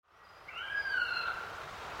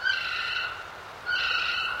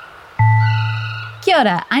Kia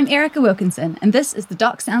ora, I'm Erica Wilkinson, and this is the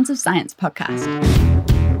Doc Sounds of Science podcast.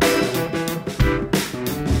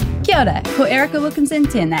 Kia ora, ko Erica Wilkinson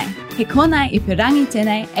tēnei. He konei I purangi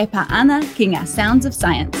tēnei e pa ana ki ngā Sounds of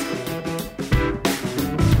Science.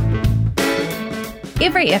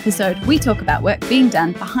 Every episode, we talk about work being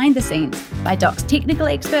done behind the scenes by Doc's technical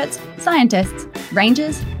experts, scientists,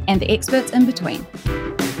 rangers, and the experts in between.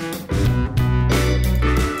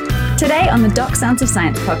 Today on the Doc Sounds of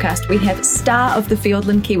Science podcast, we have star of the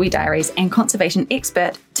Fiordland Kiwi Diaries and conservation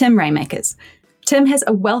expert, Tim Raymakers. Tim has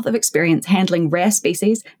a wealth of experience handling rare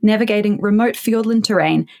species, navigating remote Fiordland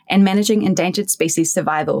terrain, and managing endangered species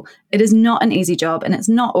survival. It is not an easy job, and it's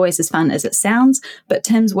not always as fun as it sounds, but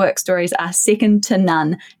Tim's work stories are second to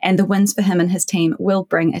none, and the wins for him and his team will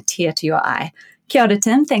bring a tear to your eye. Kia ora,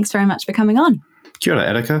 Tim. Thanks very much for coming on. Kia ora,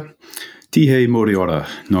 Erica. Tihei mori ora,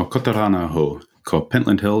 no Kotarana ho. Ko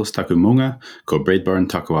Pentland Hills taku Munga, ko Braidburn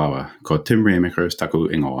taku awa, ko Tim Raymakers taku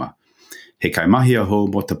ingoa. He kai mahi aho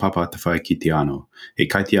mo te papa te whai ki te ano. He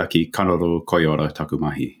kaitiaki kanoro koiora taku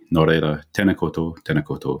mahi. Nō reira, tēnā koutou, tēnā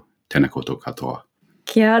koutou, tēnā koutou katoa.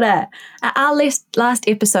 Kia ora. Our last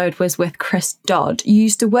episode was with Chris Dodd. You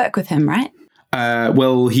used to work with him, right?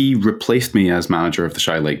 Well, he replaced me as manager of the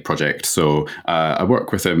Shy Lake project. So I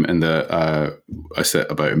work with him in I sit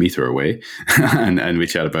about a metre away and we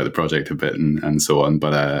chat about the project a bit and so on.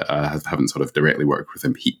 But I haven't sort of directly worked with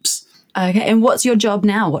him heaps. Okay. And what's your job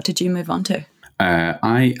now? What did you move on to?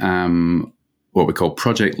 I am what we call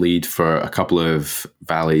project lead for a couple of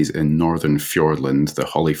valleys in northern Fiordland, the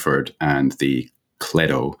Hollyford and the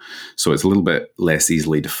Cledo. So it's a little bit less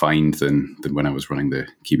easily defined than when I was running the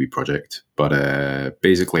Kiwi project. But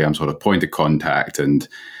basically, I'm sort of point of contact and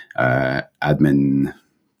admin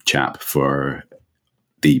chap for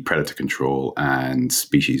the predator control and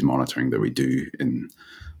species monitoring that we do in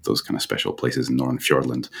those kind of special places in northern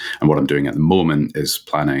Fiordland. And what I'm doing at the moment is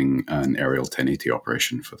planning an aerial 1080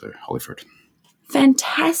 operation for the Hollyford.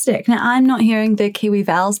 Fantastic. Now, I'm not hearing the Kiwi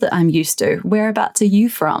vowels that I'm used to. Whereabouts are you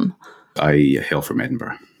from? I hail from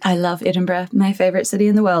Edinburgh. I love Edinburgh, my favourite city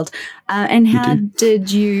in the world. And how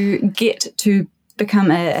did you get to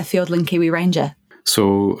become a Fiordland Kiwi Ranger?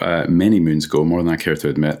 So many moons ago, more than I care to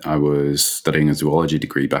admit, I was studying a zoology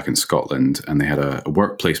degree back in Scotland, and they had a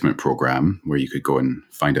work placement programme where you could go and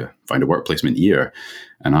find a work placement year.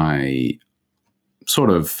 And I sort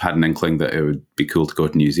of had an inkling that it would be cool to go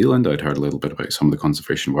to New Zealand. I'd heard a little bit about some of the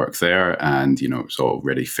conservation work there, and it was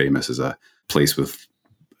already famous as a place with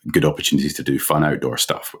good opportunities to do fun outdoor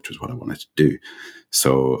stuff, which was what I wanted to do.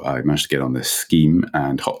 So I managed to get on this scheme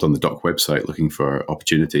and hopped on the Doc website looking for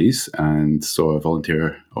opportunities and saw a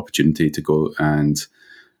volunteer opportunity to go and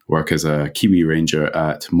work as a Kiwi ranger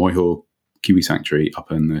at Moiho Kiwi Sanctuary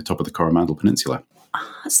up in the top of the Coromandel Peninsula.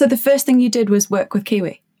 So the first thing you did was work with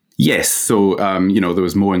Kiwi? Yes. So, there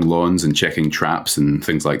was mowing lawns and checking traps and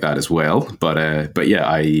things like that as well. But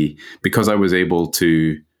yeah, because I was able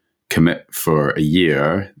to commit for a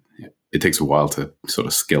year, it takes a while to sort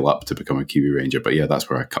of skill up to become a Kiwi Ranger. But yeah, that's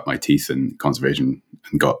where I cut my teeth in conservation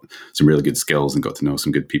and got some really good skills and got to know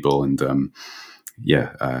some good people. And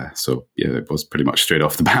it was pretty much straight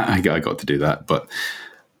off the bat I got to do that. But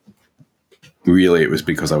really, it was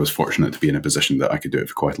because I was fortunate to be in a position that I could do it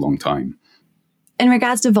for quite a long time. In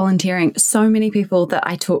regards to volunteering, so many people that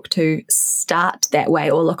I talk to start that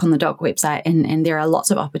way or look on the Doc website, and there are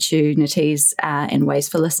lots of opportunities and ways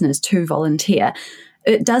for listeners to volunteer.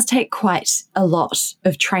 It does take quite a lot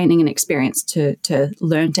of training and experience to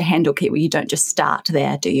learn to handle Kiwi. You don't just start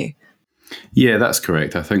there, do you? Yeah, that's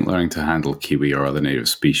correct. I think learning to handle Kiwi or other native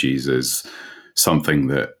species is something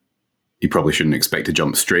that you probably shouldn't expect to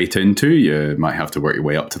jump straight into. You might have to work your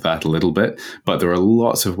way up to that a little bit. But there are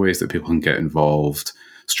lots of ways that people can get involved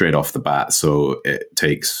straight off the bat. So it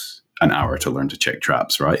takes an hour to learn to check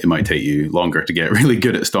traps, right? It might take you longer to get really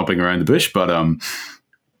good at stomping around the bush, but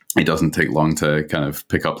it doesn't take long to kind of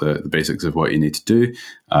pick up the basics of what you need to do,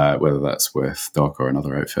 whether that's with Doc or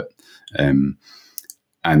another outfit. And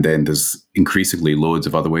then there's increasingly loads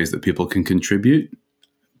of other ways that people can contribute.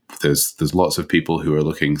 There's lots of people who are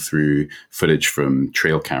looking through footage from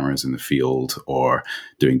trail cameras in the field or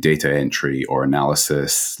doing data entry or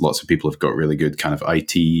analysis. Lots of people have got really good kind of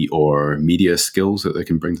IT or media skills that they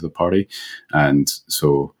can bring to the party. And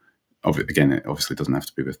so, again, it obviously doesn't have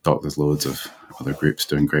to be with Doc. There's loads of other groups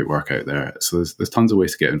doing great work out there. So there's tons of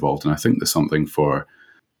ways to get involved. And I think there's something for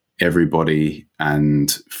everybody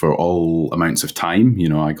and for all amounts of time.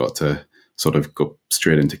 I got to sort of go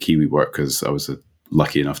straight into Kiwi work because I was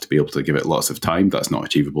lucky enough to be able to give it lots of time. That's not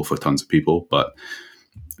achievable for tons of people, but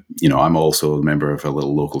I'm also a member of a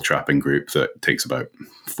little local trapping group that takes about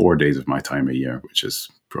 4 days of my time a year, which is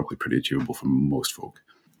probably pretty achievable for most folk.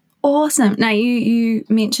 Awesome. Now, you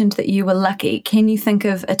mentioned that you were lucky. Can you think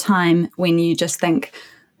of a time when you just think,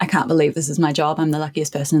 I can't believe this is my job, I'm the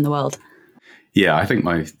luckiest person in the world? Yeah, I think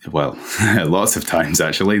lots of times,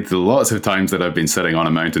 actually. Lots of times that I've been sitting on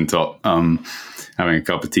a mountaintop, having a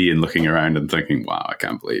cup of tea and looking around and thinking, wow, I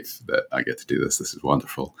can't believe that I get to do this. This is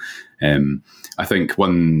wonderful. I think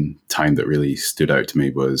one time that really stood out to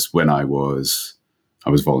me was when I was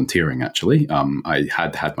volunteering, actually. I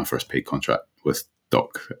had my first paid contract with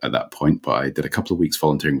Doc at that point, but I did a couple of weeks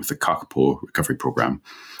volunteering with the Kakapo recovery program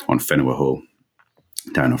on Whenua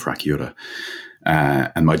down off Rakiura.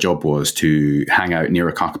 And my job was to hang out near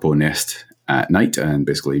a kakapo nest at night and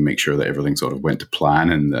basically make sure that everything sort of went to plan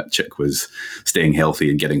and that chick was staying healthy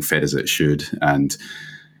and getting fed as it should. And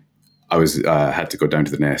I had to go down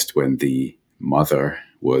to the nest when the mother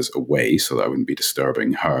was away so that I wouldn't be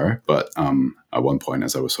disturbing her. But at one point,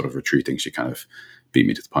 as I was sort of retreating, she kind of beat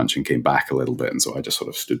me to the punch and came back a little bit. And so I just sort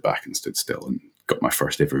of stood back and stood still and got my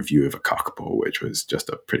first ever view of a kakapo, which was just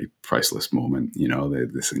a pretty priceless moment. You know,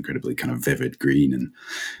 this incredibly kind of vivid green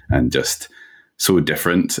and just so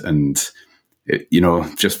different. And,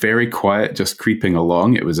 just very quiet, just creeping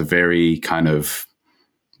along. It was a very kind of,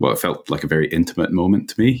 it felt like a very intimate moment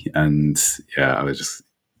to me. And yeah, that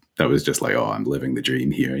was just like, oh, I'm living the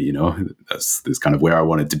dream here. That's kind of where I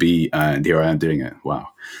wanted to be. And here I am doing it. Wow.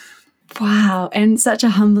 Wow. And such a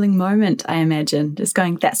humbling moment, I imagine. Just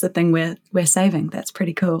going, that's the thing we're saving. That's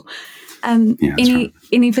pretty cool.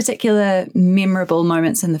 Any particular memorable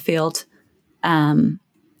moments in the field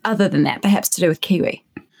other than that, perhaps to do with Kiwi?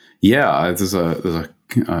 Yeah, there's a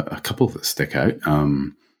couple that stick out.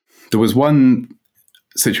 There was one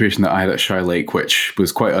situation that I had at Shy Lake, which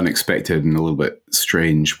was quite unexpected and a little bit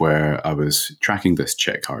strange, where I was tracking this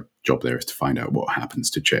chick. Our job there is to find out what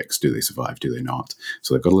happens to chicks. Do they survive? Do they not?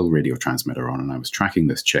 So they've got a little radio transmitter on, and I was tracking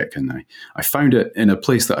this chick, and I found it in a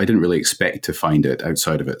place that I didn't really expect to find it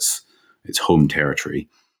outside of its home territory.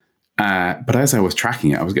 But as I was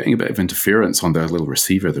tracking it, I was getting a bit of interference on the little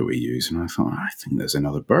receiver that we use, and I thought, I think there's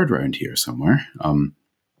another bird around here somewhere.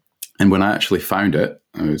 And when I actually found it,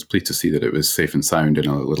 I was pleased to see that it was safe and sound in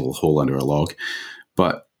a little hole under a log.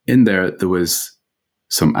 But in there was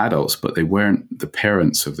some adults, but they weren't the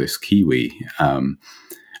parents of this kiwi. And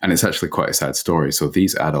it's actually quite a sad story. So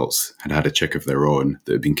these adults had a chick of their own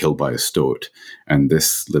that had been killed by a stoat. And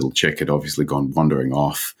this little chick had obviously gone wandering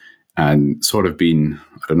off and sort of been,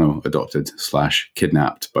 adopted /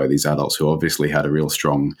 kidnapped by these adults who obviously had a real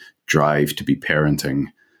strong drive to be parenting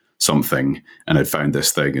something and had found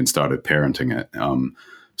this thing and started parenting it.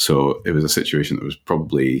 So it was a situation that was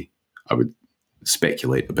probably, I would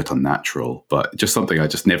speculate, a bit unnatural, but just something I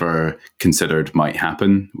just never considered might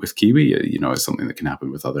happen with kiwi. It's something that can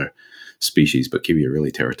happen with other species, but kiwi are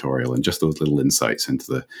really territorial, and just those little insights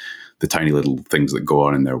into the tiny little things that go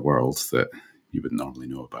on in their world that you wouldn't normally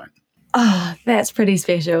know about. Oh, that's pretty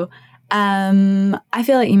special. I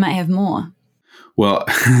feel like you might have more. Well,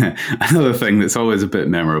 another thing that's always a bit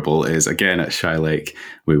memorable is, again, at Shy Lake,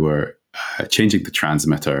 we were changing the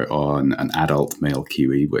transmitter on an adult male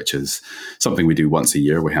kiwi, which is something we do once a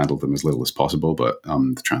year. We handle them as little as possible, but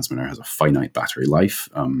the transmitter has a finite battery life.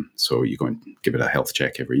 So you go and give it a health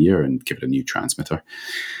check every year and give it a new transmitter.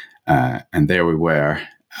 And there we were.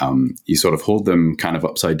 You sort of hold them kind of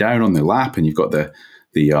upside down on their lap, and you've got the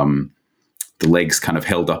legs kind of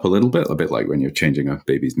held up a bit like when you're changing a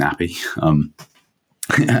baby's nappy.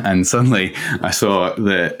 And suddenly I saw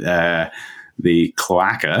that the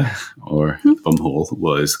cloaca, or bumhole,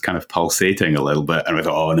 was kind of pulsating a little bit. And I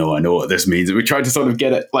thought, oh no, I know what this means. And we tried to sort of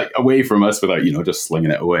get it like away from us without, just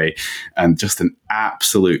slinging it away. And just an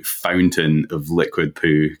absolute fountain of liquid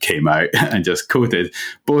poo came out and just coated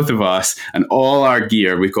both of us and all our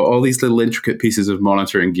gear. We've got all these little intricate pieces of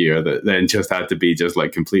monitoring gear that then just had to be just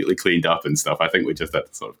like completely cleaned up and stuff. I think we just had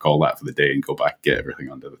to sort of call that for the day and go back and get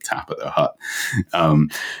everything under the tap at the hut.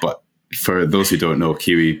 But for those who don't know,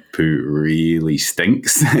 kiwi poo really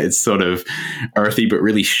stinks. It's sort of earthy, but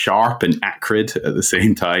really sharp and acrid at the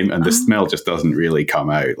same time. And the smell just doesn't really come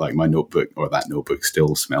out. Like my notebook, or that notebook,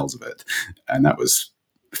 still smells of it. And that was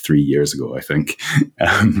 3 years ago, I think.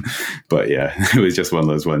 But yeah, it was just one of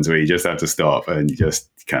those ones where you just have to stop and you just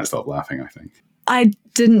can't stop laughing, I think. I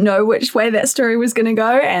didn't know which way that story was going to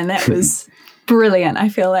go. And that was brilliant. I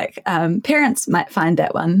feel like parents might find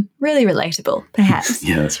that one really relatable, perhaps.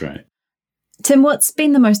 Yeah, that's right. Tim, what's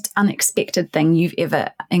been the most unexpected thing you've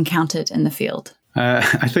ever encountered in the field?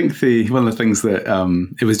 I think one of the things that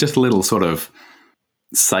it was just a little sort of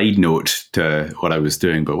side note to what I was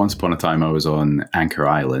doing, but once upon a time I was on Anchor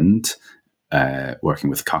Island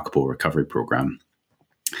working with the Kakapo recovery program.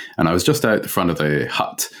 And I was just out the front of the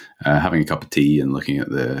hut, having a cup of tea and looking at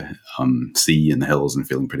the sea and the hills and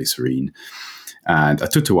feeling pretty serene. And a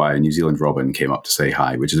tutuai, a New Zealand robin, came up to say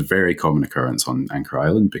hi, which is a very common occurrence on Anchor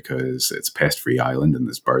Island because it's a pest-free island and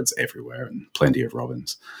there's birds everywhere and plenty of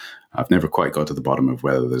robins. I've never quite got to the bottom of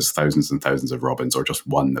whether there's thousands and thousands of robins or just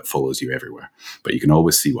one that follows you everywhere, but you can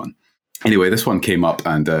always see one. Anyway, this one came up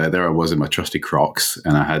and there I was in my trusty Crocs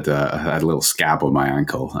and I had a little scab on my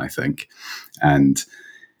ankle, I think. And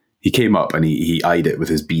he came up and he eyed it with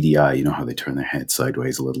his beady eye. You know how they turn their head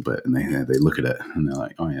sideways a little bit and they look at it and they're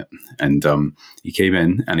like, oh yeah. And he came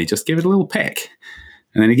in and he just gave it a little peck.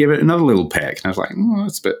 And then he gave it another little peck. And I was like, oh,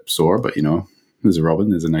 that's a bit sore, but you know, there's a robin.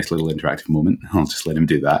 There's a nice little interactive moment. I'll just let him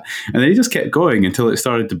do that. And then he just kept going until it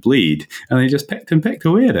started to bleed. And they just pecked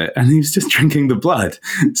away at it. And he was just drinking the blood.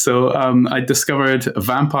 So I discovered a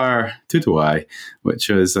vampire tutuai, which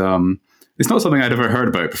was... it's not something I'd ever heard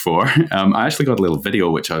about before. I actually got a little video,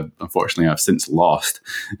 which unfortunately I've since lost.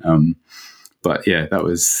 But yeah, that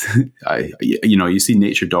was, you see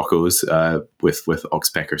nature docos with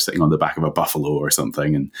oxpecker sitting on the back of a buffalo or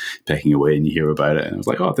something and pecking away, and you hear about it. And I was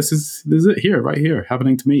like, oh, this is it here, right here,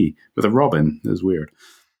 happening to me with a robin. It was weird.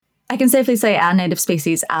 I can safely say our native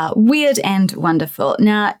species are weird and wonderful.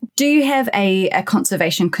 Now, do you have a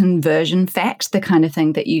conservation conversion fact, the kind of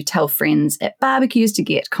thing that you tell friends at barbecues to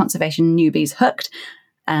get conservation newbies hooked?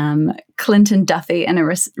 Clinton Duffy, in a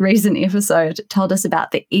recent episode, told us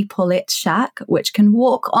about the epaulette shark, which can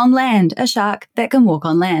walk on land, a shark that can walk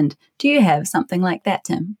on land. Do you have something like that,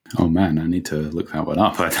 Tim? Oh man, I need to look that one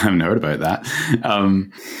up. I haven't heard about that.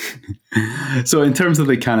 So in terms of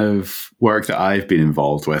the kind of work that I've been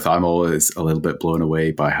involved with, I'm always a little bit blown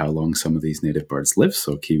away by how long some of these native birds live.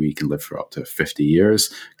 So kiwi can live for up to 50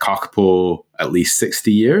 years, kakapo at least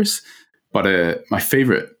 60 years. But my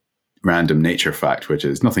favorite random nature fact, which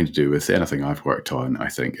is nothing to do with anything I've worked on, I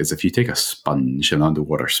think, is if you take a sponge, an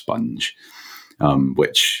underwater sponge,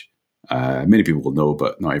 which many people will know,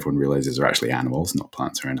 but not everyone realizes are actually animals, not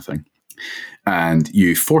plants or anything, and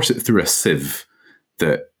you force it through a sieve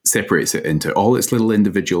that separates it into all its little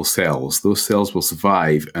individual cells. Those cells will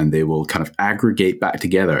survive and they will kind of aggregate back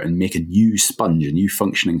together and make a new sponge, a new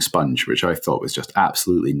functioning sponge, which I thought was just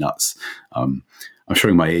absolutely nuts. I'm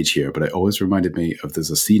showing my age here, but it always reminded me of, there's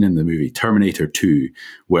a scene in the movie Terminator 2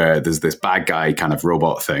 where there's this bad guy kind of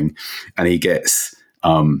robot thing and he gets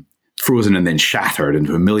frozen and then shattered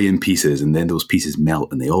into a million pieces, and then those pieces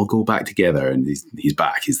melt and they all go back together and he's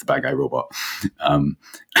back. He's the bad guy robot.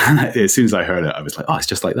 As soon as I heard it, I was like, oh, it's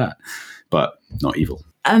just like that, but not evil.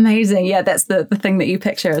 Amazing. Yeah, that's the thing that you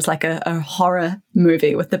picture as like a horror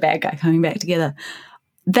movie with the bad guy coming back together.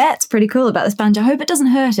 That's pretty cool about the sponge. I hope it doesn't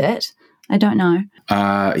hurt it. I don't know.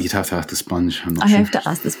 You'd have to ask the sponge. I'm not sure. I have to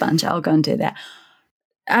ask the sponge. I'll go and do that.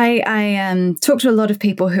 I talk to a lot of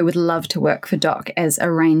people who would love to work for Doc as a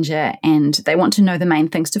ranger, and they want to know the main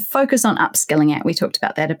things to focus on upskilling at. We talked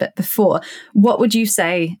about that a bit before. What would you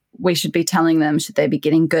say we should be telling them? Should they be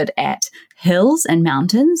getting good at hills and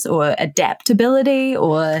mountains, or adaptability,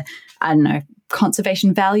 or, I don't know,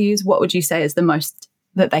 conservation values? What would you say is the most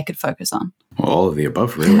that they could focus on? Well, all of the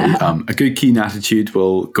above, really. A good keen attitude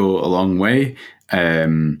will go a long way.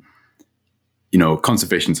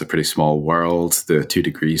 Conservation's a pretty small world. The 2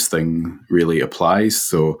 degrees thing really applies.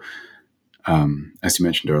 So, as you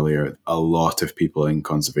mentioned earlier, a lot of people in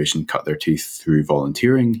conservation cut their teeth through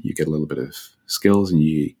volunteering. You get a little bit of skills and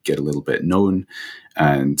you get a little bit known.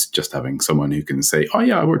 And just having someone who can say, oh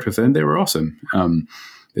yeah, I worked with them, they were awesome.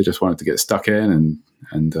 They just wanted to get stuck in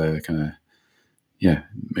and kind of,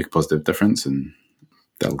 make a positive difference, and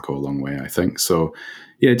that'll go a long way, I think. So,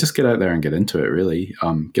 yeah, just get out there and get into it, really.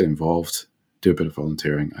 Get involved, do a bit of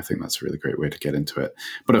volunteering. I think that's a really great way to get into it.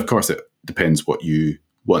 But of course, it depends what you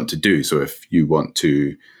want to do. So if you want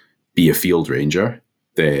to be a field ranger,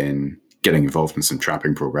 then getting involved in some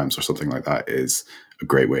trapping programs or something like that is a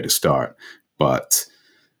great way to start. But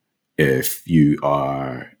if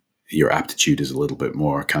your aptitude is a little bit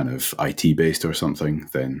more kind of IT based or something,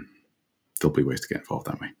 then there'll be ways to get involved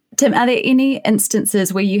that way. Tim, are there any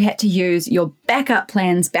instances where you had to use your backup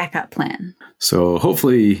plan? So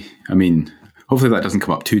hopefully that doesn't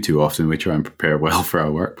come up too often. We try and prepare well for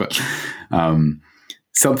our work, but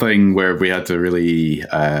something where we had to really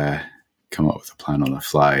come up with a plan on the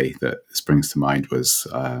fly that springs to mind was,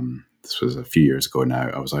 this was a few years ago now.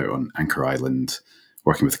 I was out on Anchor Island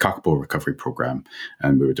working with the kakapo recovery program,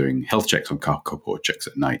 and we were doing health checks on kakapo chicks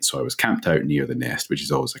at night. So I was camped out near the nest, which is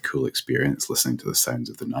always a cool experience, listening to the sounds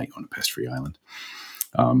of the night on a pest-free island.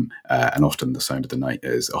 And often the sound of the night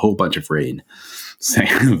is a whole bunch of rain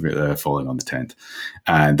falling on the tent.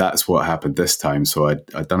 And that's what happened this time. So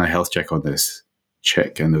I'd done a health check on this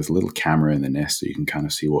chick, and there's a little camera in the nest so you can kind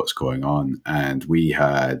of see what's going on. And we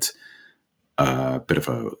had a bit of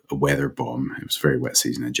a weather bomb. It was a very wet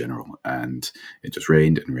season in general, and it just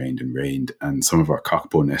rained and rained and rained, and some of our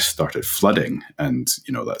kakapo nests started flooding, and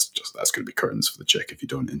that's going to be curtains for the chick if you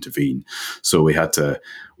don't intervene. So we had to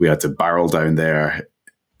barrel down there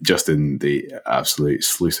just in the absolute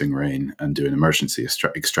sluicing rain and do an emergency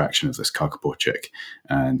extraction of this kakapo chick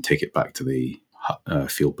and take it back to the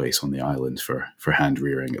field base on the island for hand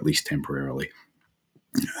rearing, at least temporarily.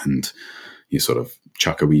 And you sort of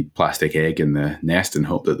chuck a wee plastic egg in the nest and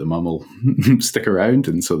hope that the mum will stick around,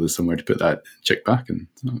 and so there's somewhere to put that chick back. And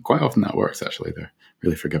quite often that works, actually. They're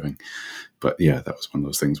really forgiving. But yeah, that was one of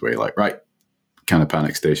those things where you're like, right, kind of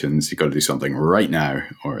panic stations, you got to do something right now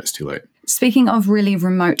or it's too late. Speaking of really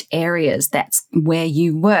remote areas, that's where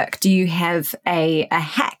you work. Do you have a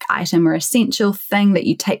hack item or essential thing that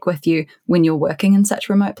you take with you when you're working in such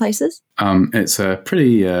remote places? It's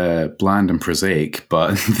pretty bland and prosaic,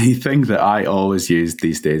 but the thing that I always use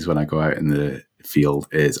these days when I go out in the field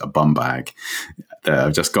is a bum bag that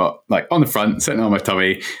I've just got like on the front, sitting on my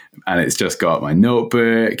tummy, and it's just got my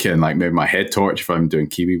notebook and like maybe my head torch if I'm doing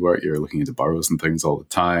kiwi work. You're looking into burrows and things all the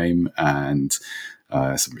time, and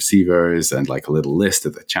some receivers and like a little list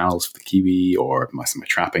of the channels for the kiwi, or my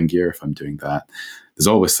trapping gear if I'm doing that. There's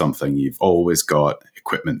always something. You've always got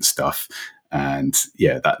equipment stuff. And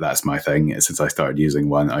yeah, that's my thing. Since I started using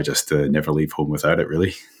one, I just never leave home without it,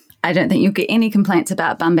 really. I don't think you'll get any complaints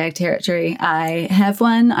about bum bag territory. I have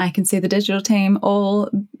one. I can see the digital team all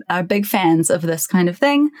are big fans of this kind of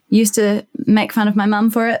thing. Used to make fun of my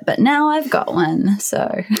mum for it, but now I've got one.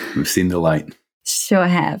 So we've seen the light. Sure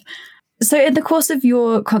have. So in the course of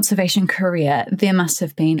your conservation career, there must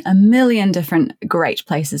have been a million different great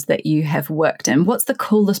places that you have worked in. What's the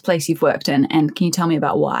coolest place you've worked in, and can you tell me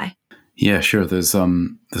about why? Yeah, sure. There's a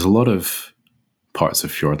lot of parts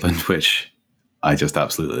of Fiordland which I just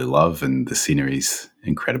absolutely love, and the scenery's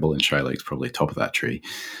incredible, and Shylake's probably top of that tree.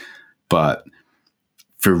 But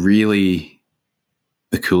for really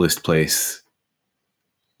the coolest place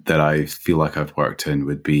that I feel like I've worked in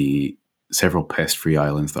would be several pest-free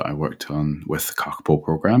islands that I worked on with the Kakapo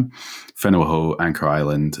program, Whenua, Anchor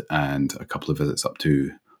Island, and a couple of visits up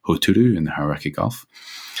to Hoturu in the Hauraki Gulf.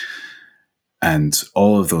 And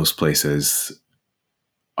all of those places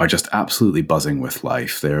are just absolutely buzzing with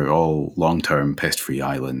life. They're all long-term pest-free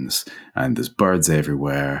islands, and there's birds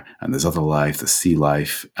everywhere, and there's other life, there's sea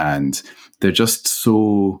life, and they're just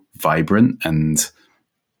so vibrant. And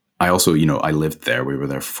I also, I lived there. We were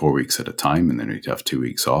there for 4 weeks at a time, and then we'd have 2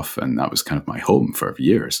 weeks off, and that was kind of my home for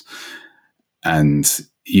years. And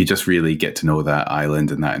you just really get to know that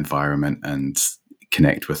island and that environment and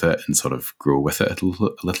connect with it and sort of grow with it a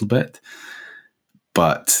little bit.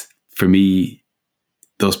 But for me,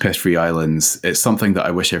 those pest-free islands, it's something that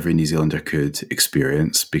I wish every New Zealander could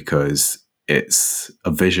experience, because it's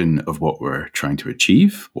a vision of what we're trying to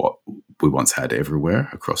achieve, what we once had everywhere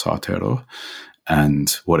across Aotearoa,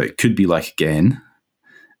 and what it could be like again.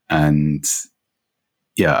 And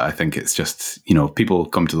yeah, I think it's just, people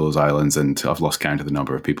come to those islands, and I've lost count of the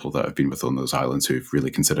number of people that have been within those islands who've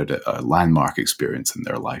really considered it a landmark experience in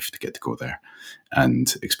their life to get to go there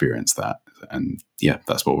and experience that. And yeah,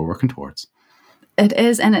 that's what we're working towards. It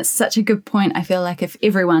is, and it's such a good point. I feel like if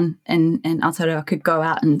everyone in Aotearoa could go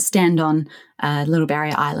out and stand on Little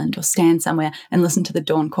Barrier Island or stand somewhere and listen to the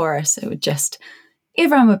dawn chorus,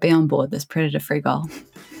 everyone would be on board this predator-free goal.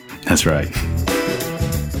 That's right.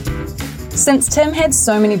 Since Tim had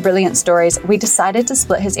so many brilliant stories, we decided to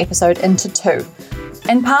split his episode into two.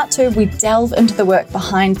 In part 2, we delve into the work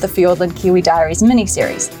behind the Fiordland Kiwi Diaries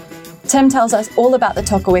mini-series. Tim tells us all about the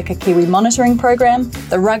Tokaweka Kiwi monitoring program,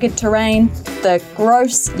 the rugged terrain, the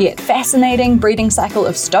gross yet fascinating breeding cycle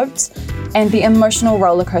of stoats, and the emotional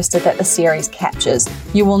rollercoaster that the series captures.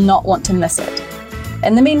 You will not want to miss it.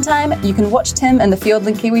 In the meantime, you can watch Tim and the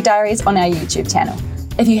Fiordland Kiwi Diaries on our YouTube channel.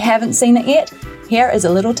 If you haven't seen it yet, here is a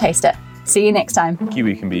little taster. See you next time.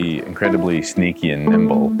 Kiwi can be incredibly sneaky and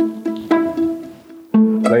nimble.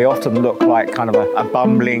 They often look like kind of a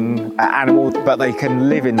bumbling animal, but they can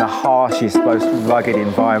live in the harshest, most rugged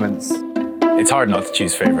environments. It's hard not to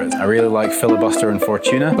choose favourites. I really like Filibuster and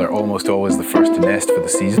Fortuna. They're almost always the first to nest for the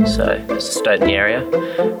season. So there's a stoat in the area,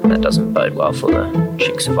 and that doesn't bode well for the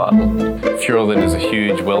chick survival. Fiordland is a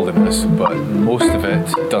huge wilderness, but most of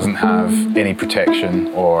it doesn't have any protection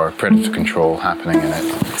or predator control happening in it.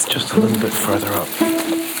 It's just a little bit further up.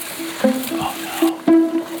 Oh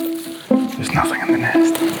no. There's nothing in the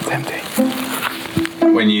nest. It's empty.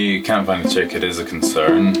 When you can't find a chick, it is a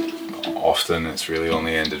concern. Often it's really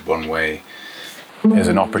only ended one way. is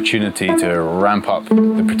an opportunity to ramp up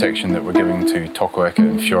the protection that we're giving to Tokoeka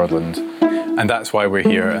and Fiordland. And that's why we're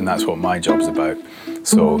here, and that's what my job's about.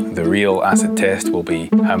 So the real acid test will be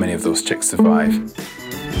how many of those chicks survive.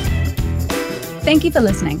 Thank you for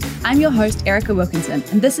listening. I'm your host, Erica Wilkinson,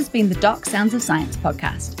 and this has been the Doc Sounds of Science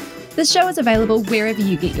podcast. This show is available wherever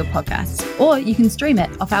you get your podcasts, or you can stream it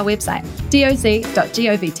off our website,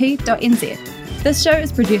 doc.govt.nz. This show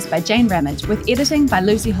is produced by Jane Ramage with editing by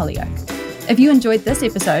Lucy Hollyoak. If you enjoyed this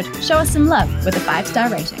episode, show us some love with a 5-star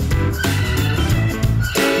rating.